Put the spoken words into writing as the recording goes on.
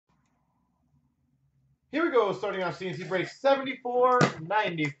Here we go, starting off CNC break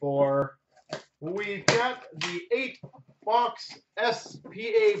 7494. We've got the 8-box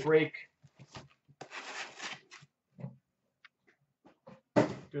SPA break.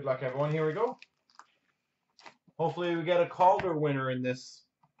 Good luck, everyone. Here we go. Hopefully we get a Calder winner in this.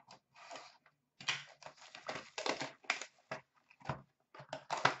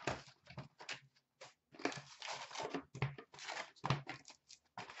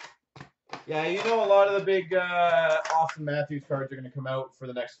 Yeah, you know a lot of the big Austin Matthews cards are going to come out for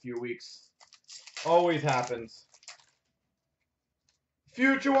the next few weeks. Always happens.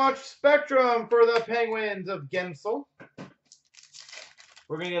 Future Watch Spectrum for the Penguins of Gensel.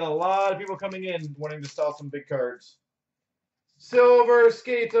 We're going to get a lot of people coming in wanting to sell some big cards. Silver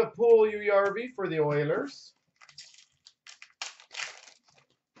Skates of Pool URV for the Oilers.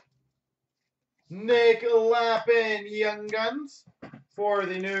 Nick Lappin Young Guns for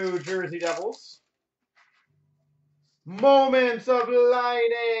the New Jersey Devils. Moments of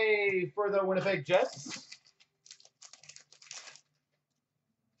Line for the Winnipeg Jets.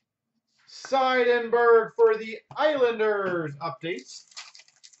 Seidenberg for the Islanders updates.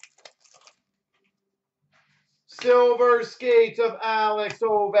 Silver Skates of Alex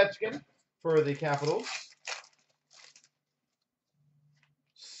Ovechkin for the Capitals.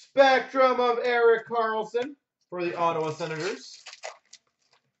 Spectrum of Erik Karlsson for the Ottawa Senators.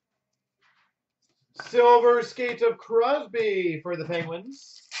 Silver Skates of Crosby for the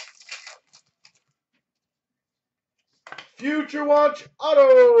Penguins. Future Watch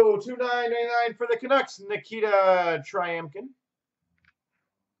Auto 2999 for the Canucks, Nikita Triamkin.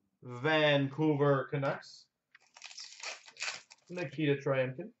 Vancouver Canucks. Nikita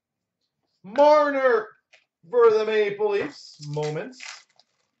Triamkin. Marner for the Maple Leafs, Moments.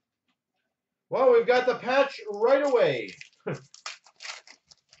 Well, we've got the patch right away.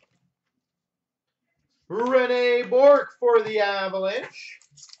 Rene Bourque for the Avalanche.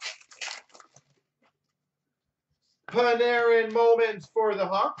 Panarin Moments for the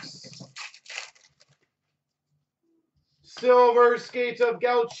Hawks. Silver Skates of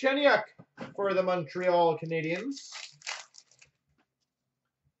Galchenyuk for the Montreal Canadiens.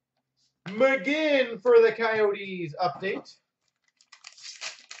 McGinn for the Coyotes update.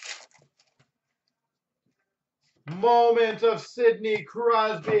 Moment of Sidney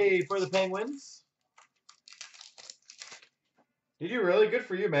Crosby for the Penguins. Did you really? Good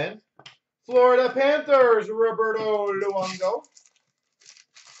for you, man. Florida Panthers, Roberto Luongo.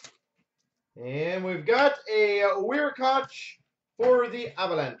 And we've got a Weirkoch for the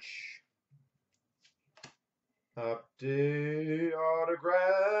Avalanche. Update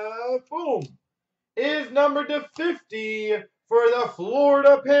autograph. Boom. Is numbered to 50 for the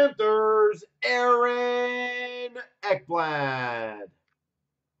Florida Panthers, Aaron Ekblad.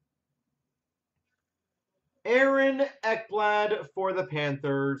 Aaron Ekblad for the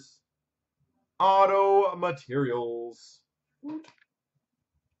Panthers. Auto Materials. All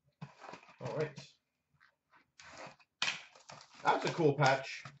right. That's a cool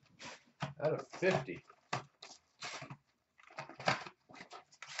patch. Out of 50.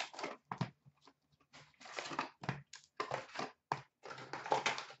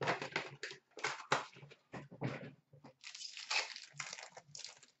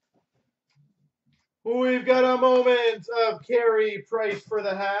 We've got a moment of Carey Price for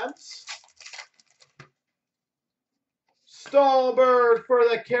the Habs. Stallberg for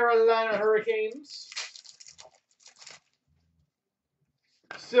the Carolina Hurricanes.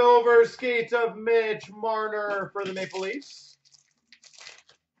 Silver Skates of Mitch Marner for the Maple Leafs.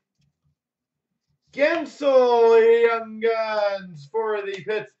 Gensel Young Guns for the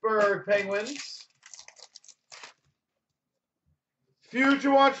Pittsburgh Penguins.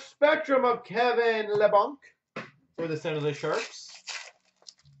 Future Watch Spectrum of Kevin LeBlanc for the San Jose Sharks.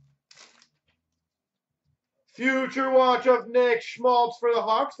 Future Watch of Nick Schmaltz for the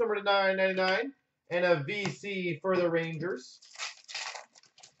Hawks, number to 999. And a VC for the Rangers.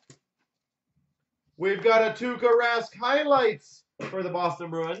 We've got a Tuukka Rask highlights for the Boston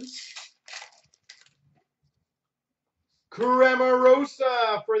Bruins.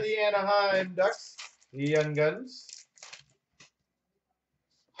 Cremarosa for the Anaheim Ducks, Young Guns.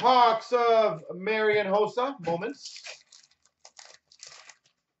 Hawks of Marian Hossa, Moments.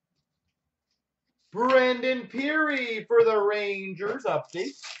 Brendan Peary for the Rangers,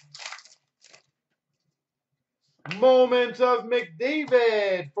 update. Moment of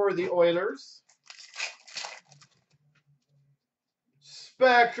McDavid for the Oilers.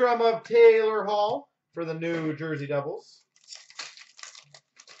 Spectrum of Taylor Hall for the New Jersey Devils.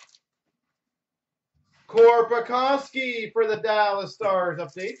 Korpikoski for the Dallas Stars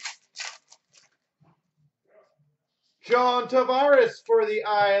update. John Tavares for the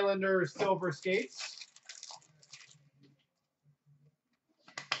Islanders Silver Skates.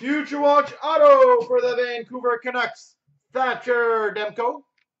 Future Watch Auto for the Vancouver Canucks, Thatcher Demko.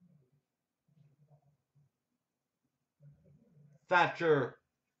 Thatcher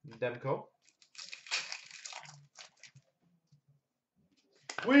Demko.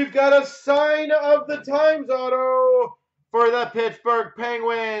 We've got a Sign of the Times auto for the Pittsburgh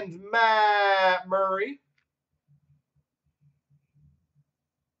Penguins, Matt Murray.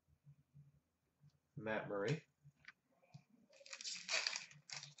 Matt Murray.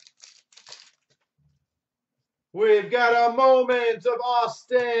 We've got a Moment of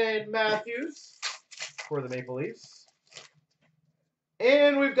Austin Matthews for the Maple Leafs.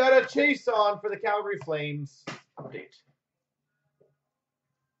 And we've got a Chase On for the Calgary Flames update.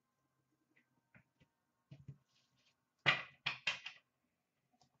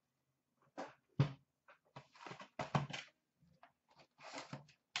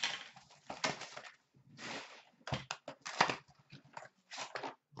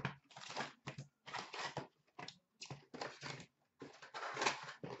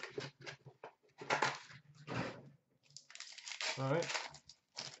 All right.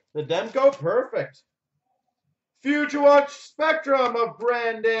 The Demko, perfect. Future Watch Spectrum of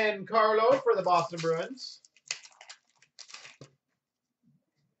Brandon Carlo for the Boston Bruins.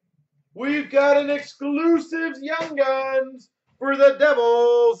 We've got an exclusive Young Guns for the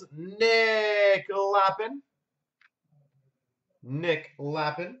Devils, Nick Lappin. Nick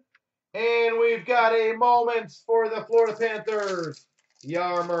Lappin. And we've got a Moments for the Florida Panthers,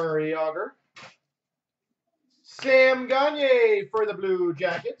 Jaromir Jagr. Sam Gagner for the Blue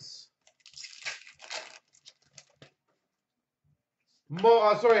Jackets.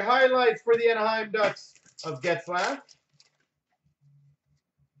 Highlights for the Anaheim Ducks of Getzlaff.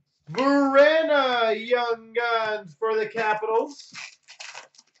 Verena Young Guns for the Capitals.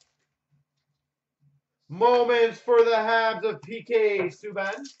 Moments for the Habs of PK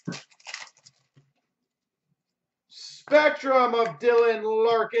Subban. Spectrum of Dylan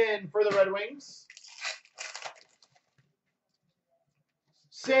Larkin for the Red Wings.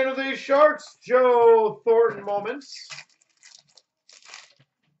 San Jose Sharks, Joe Thornton Moments.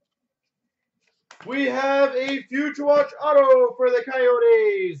 We have a Future Watch Auto for the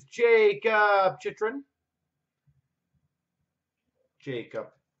Coyotes, Jacob Chitrin. Jacob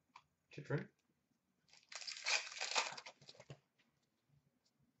Chitrin.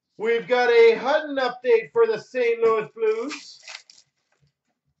 We've got a Hutton update for the St. Louis Blues.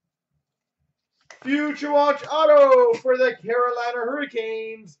 Future Watch Auto for the Carolina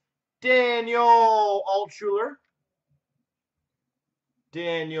Hurricanes, Daniel Altshuler.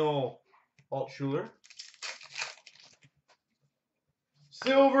 Daniel Altshuler.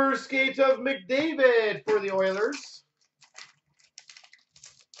 Silver Skates of McDavid for the Oilers.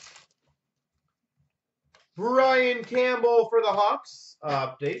 Brian Campbell for the Hawks.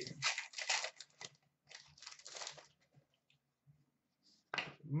 Update.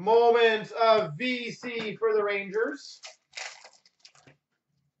 Moments of VC for the Rangers.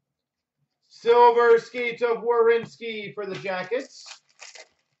 Silver Skates of Werenski for the Jackets.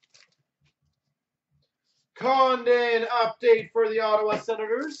 Condon update for the Ottawa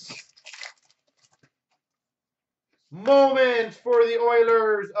Senators. Moments for the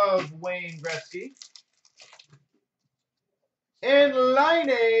Oilers of Wayne Gretzky. And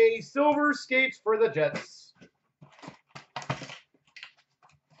Line Silver Skates for the Jets.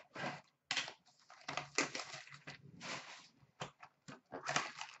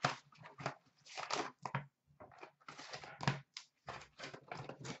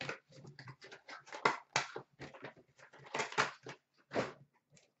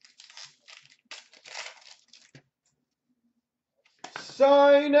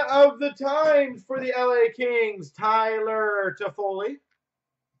 Sign of the Times for the LA Kings, Tyler Toffoli.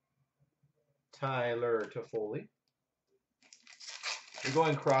 Tyler Toffoli. You're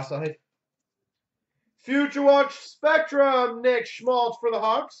going cross-eyed. Future Watch Spectrum, Nick Schmaltz for the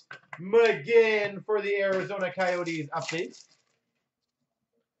Hawks. McGinn for the Arizona Coyotes update.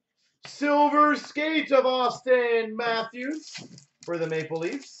 Silver Skates of Austin Matthews for the Maple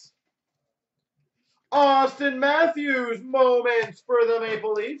Leafs. Austin Matthews Moments for the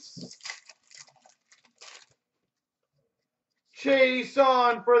Maple Leafs. Chase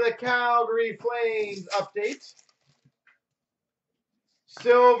On for the Calgary Flames update.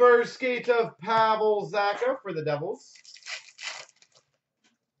 Silver Skates of Pavel Zacha for the Devils.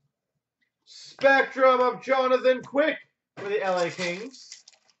 Spectrum of Jonathan Quick for the LA Kings.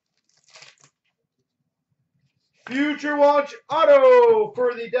 Future Watch Auto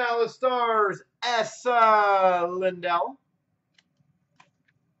for the Dallas Stars, Lindell.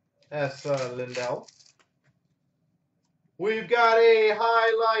 Lindell. We've got a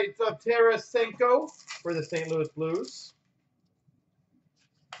highlights of Tarasenko for the St. Louis Blues.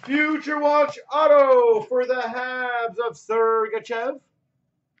 Future Watch Auto for the Habs of Sergachev.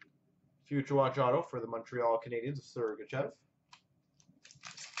 Future Watch Auto for the Montreal Canadiens of Sergachev.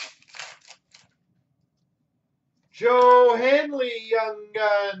 Joe Henley Young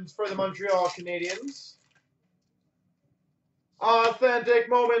Guns for the Montreal Canadiens. Authentic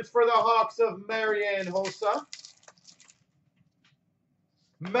Moments for the Hawks of Marian Hossa.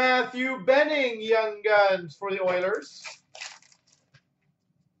 Matthew Benning Young Guns for the Oilers.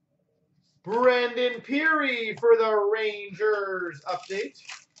 Brendan Peary for the Rangers update.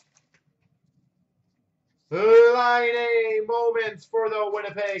 Line A Moments for the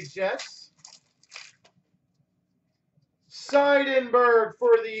Winnipeg Jets. Seidenberg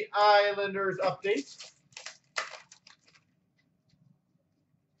for the Islanders update.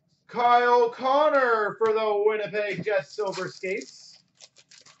 Kyle Connor for the Winnipeg Jets Silver Skates.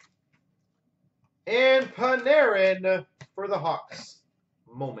 And Panarin for the Hawks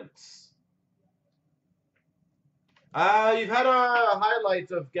Moments. You've had a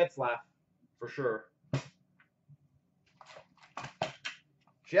highlight of Getzlaf, for sure.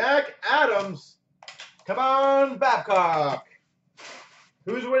 Jack Adams. Come on, Babcock.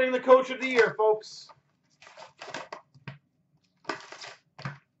 Who's winning the Coach of the Year, folks?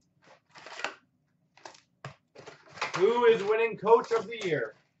 Who is winning Coach of the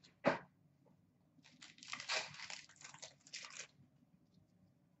Year?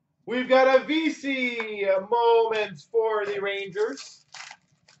 We've got a VC Moments for the Rangers.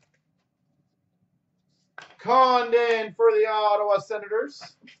 Condon for the Ottawa Senators.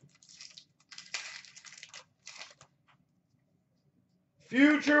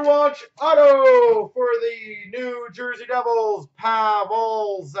 Future Watch Auto for the New Jersey Devils,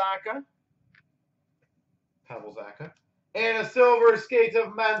 Pavel Zacha. And a Silver Skate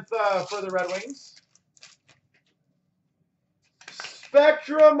of Mantha for the Red Wings.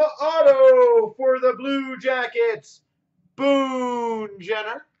 Spectrum Auto for the Blue Jackets, Boone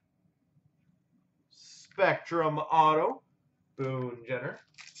Jenner. Spectrum Auto, Boone Jenner.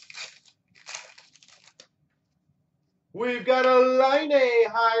 We've got a Line A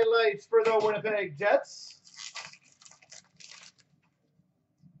highlights for the Winnipeg Jets.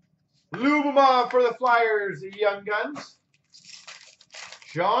 Lubomov for the Flyers, Young Guns.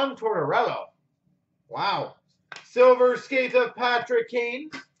 John Tortorella. Wow. Silver Skate of Patrick Kane.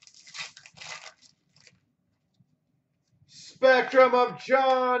 Spectrum of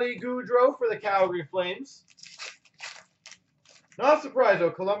Johnny Gaudreau for the Calgary Flames. Not surprised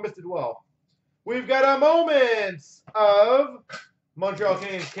though, Columbus did well. We've got a Moments of Montreal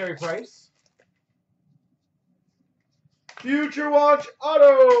Canadiens, Carey Price. Future Watch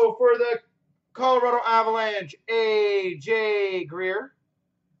Auto for the Colorado Avalanche, A.J. Greer.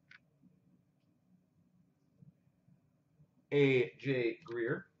 A.J.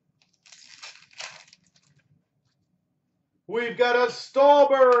 Greer. We've got a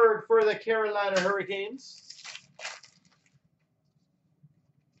Stallberg for the Carolina Hurricanes.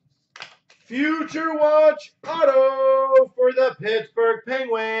 Future Watch Auto for the Pittsburgh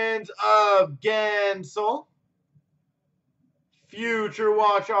Penguins of Gensel. Future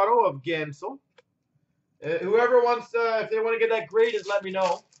Watch Auto of Gensel. Whoever wants, if they want to get that graded, let me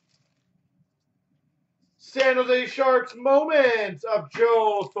know. San Jose Sharks Moments of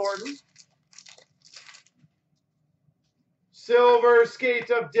Joe Thornton. Silver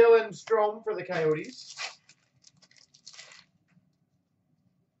Skate of Dylan Strome for the Coyotes.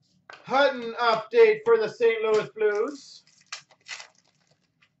 Hutton update for the St. Louis Blues.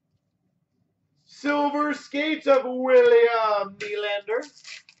 Silver Skates of William Nylander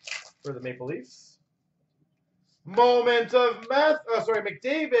for the Maple Leafs. Moment of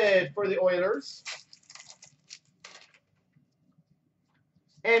McDavid for the Oilers.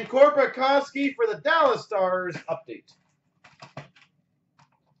 And Korpikoski for the Dallas Stars update.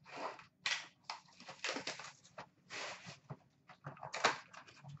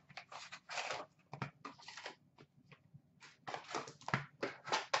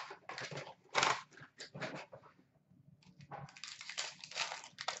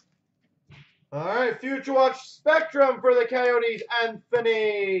 All right, Future Watch Spectrum for the Coyotes,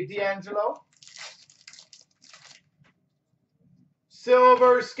 Anthony D'Angelo.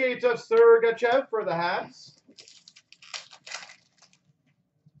 Silver Skate of Sergachev for the Habs.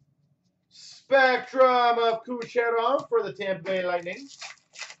 Spectrum of Kucherov for the Tampa Bay Lightning.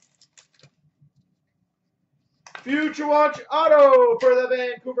 Future Watch Auto for the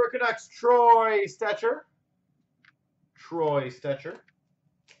Vancouver Canucks, Troy Stecher. Troy Stecher.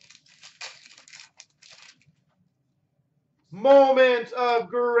 Moment of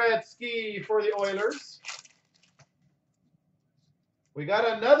Gretzky for the Oilers. We got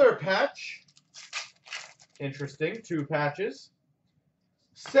another patch. Interesting, 2 patches.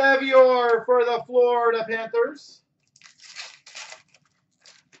 Savior for the Florida Panthers.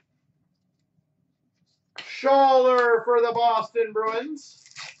 Schaller for the Boston Bruins.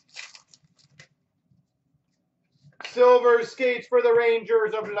 Silver skates for the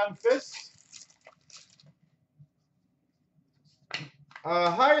Rangers of Lundqvist.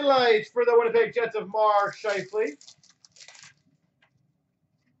 Highlights for the Winnipeg Jets of Mark Scheifele.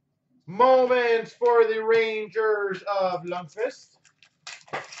 Moments for the Rangers of Lundqvist.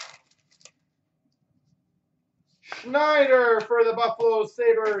 Schneider for the Buffalo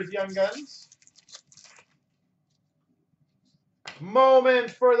Sabres Young Guns.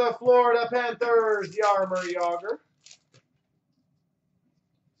 Moments for the Florida Panthers, Jaromir Jagr.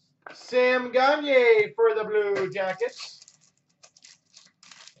 Sam Gagner for the Blue Jackets.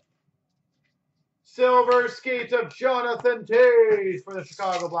 Silver skates of Jonathan Toews for the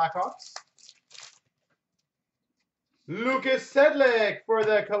Chicago Blackhawks. Lucas Sedlick for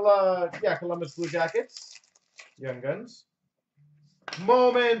the Columbus Blue Jackets, Young Guns.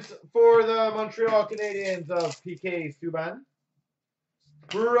 Moments for the Montreal Canadiens of PK Subban.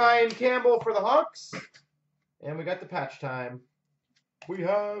 Brian Campbell for the Hawks. And we got the patch time. We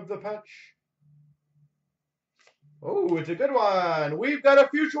have the patch. Oh, it's a good one. We've got a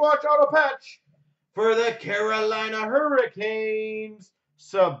Future Watch Auto patch for the Carolina Hurricanes,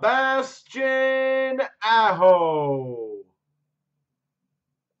 Sebastian Aho.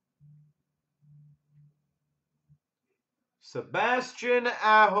 Sebastian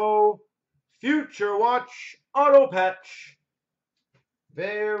Aho, Future Watch Auto patch.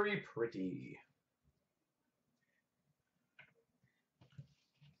 Very pretty.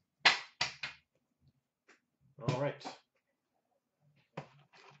 All right.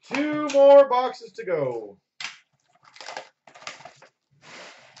 2 more boxes to go.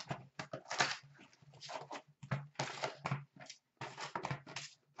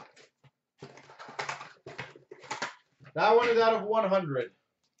 That one is out of 100.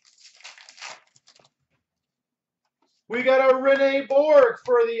 We got a Rene Bourque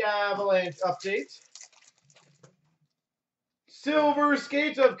for the Avalanche update. Silver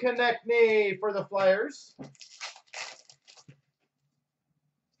skates of Konechny for the Flyers.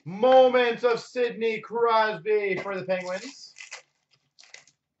 Moments of Sidney Crosby for the Penguins.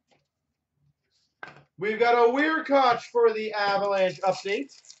 We've got a Weirkoch for the Avalanche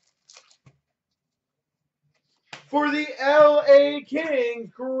update. For the LA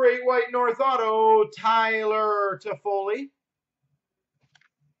Kings, Great White North Auto, Tyler Toffoli.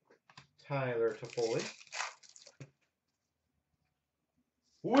 Tyler Toffoli.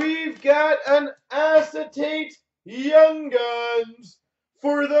 We've got an acetate Young Guns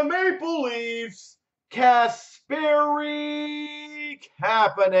for the Maple Leafs, Kasperi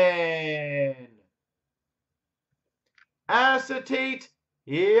Kapanen. Acetate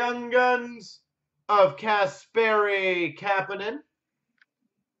Young Guns of Kasperi Kapanen.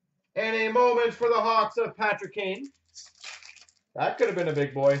 And a moment for the Hawks of Patrick Kane. That could have been a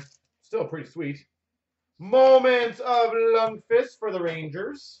big boy. Still pretty sweet. Moments of Lundqvist for the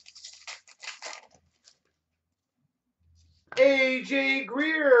Rangers. AJ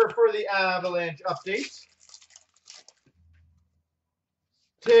Greer for the Avalanche update.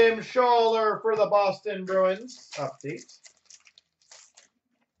 Tim Schaller for the Boston Bruins update.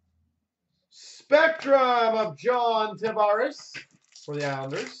 Spectrum of John Tavares for the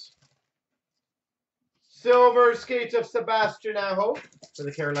Islanders. Silver skates of Sebastian Aho for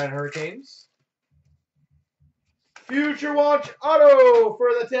the Carolina Hurricanes. Future Watch Auto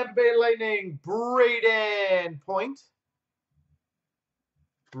for the Tampa Bay Lightning, Braden Point.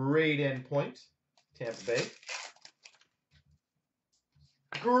 Braden Point, Tampa Bay.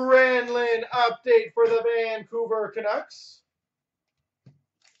 Granlund update for the Vancouver Canucks.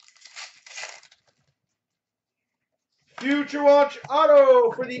 Future Watch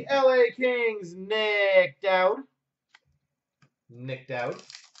Auto for the LA Kings, Nick Dowd. Nick Dowd.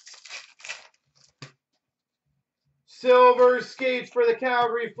 Silver skates for the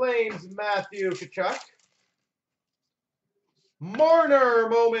Calgary Flames, Matthew Tkachuk. Marner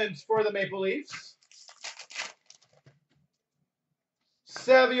moments for the Maple Leafs.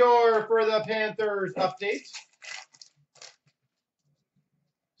 Savior for the Panthers update.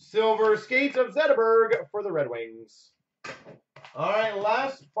 Silver skates of Zetterberg for the Red Wings. All right,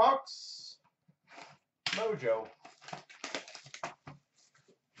 last box mojo.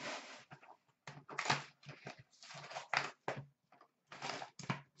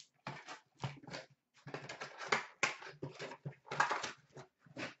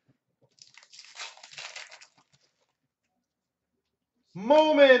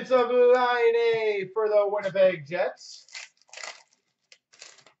 Moments of Line A for the Winnipeg Jets.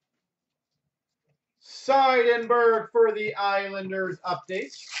 Seidenberg for the Islanders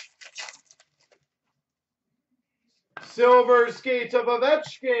update. Silver Skates of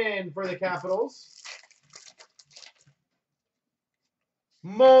Ovechkin for the Capitals.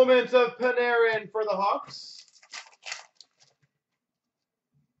 Moments of Panarin for the Hawks.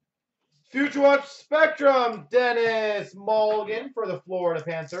 Future Watch Spectrum, Dennis Mulligan for the Florida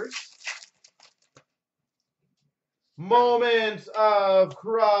Panthers. Moments of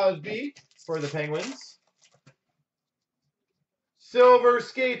Crosby for the Penguins. Silver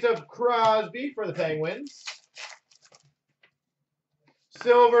Skate of Crosby for the Penguins.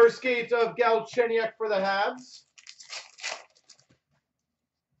 Silver Skate of Galchenyuk for the Habs.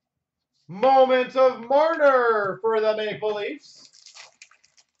 Moments of Marner for the Maple Leafs.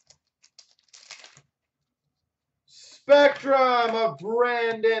 Spectrum of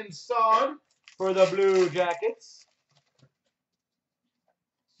Brandon Saad for the Blue Jackets.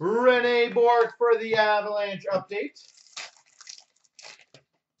 Rene Bourque for the Avalanche update.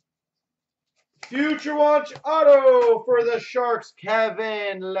 Future Watch Auto for the Sharks,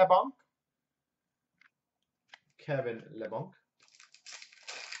 Kevin LeBlanc.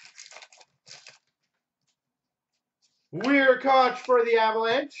 Weirkoch for the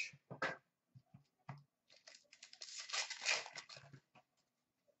Avalanche.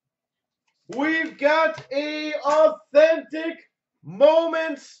 We've got a authentic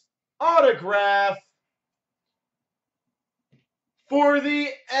Moments autograph for the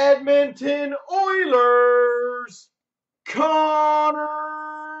Edmonton Oilers, Connor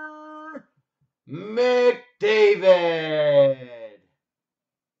McDavid.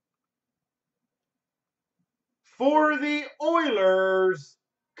 For the Oilers,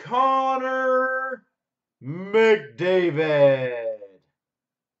 Connor McDavid.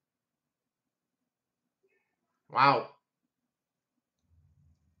 Wow.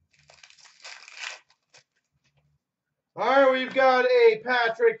 All right, we've got a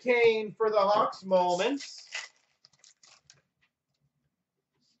Patrick Kane for the Hawks Moments.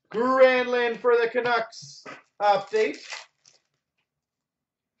 Granlund for the Canucks update.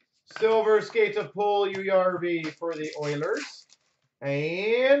 Silver Skates of Paul URV for the Oilers.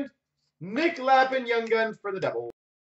 And Nick Lappin Young Guns for the Devils.